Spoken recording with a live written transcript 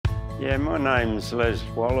Yeah, my name's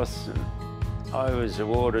Wallace, and I was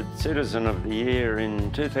awarded Citizen of the Year in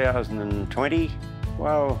 2020.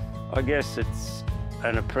 Well, I guess it's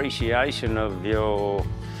an appreciation of your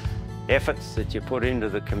efforts that you put into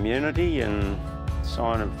the community and a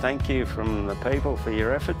sign of thank you from the people for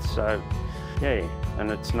your efforts. So, yeah, and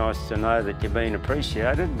it's nice to know that you've been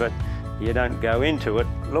appreciated, but you don't go into it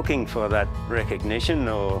looking for that recognition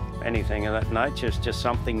or anything of that nature. It's just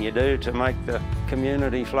something you do to make the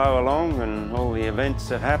community flow along and all the events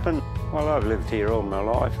that happen. Well, I've lived here all my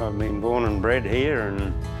life. I've been born and bred here,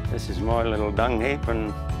 and this is my little dung heap,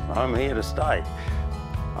 and I'm here to stay.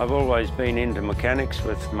 I've always been into mechanics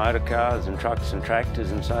with motor cars and trucks and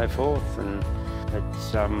tractors and so forth, and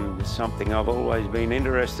it's something I've always been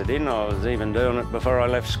interested in. I was even doing it before I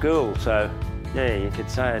left school, so yeah, you could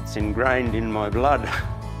say it's ingrained in my blood.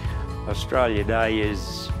 Australia Day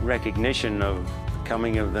is recognition of the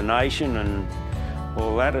coming of the nation and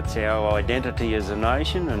all that. It's our identity as a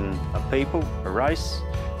nation and a people, a race,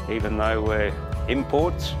 even though we're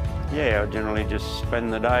imports. Yeah, I generally just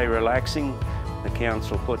spend the day relaxing. The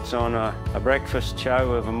council puts on a breakfast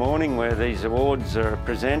show of a morning where these awards are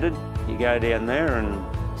presented. You go down there and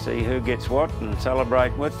see who gets what and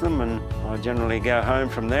celebrate with them, and I generally go home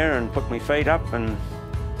from there and put my feet up and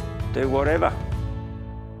do whatever.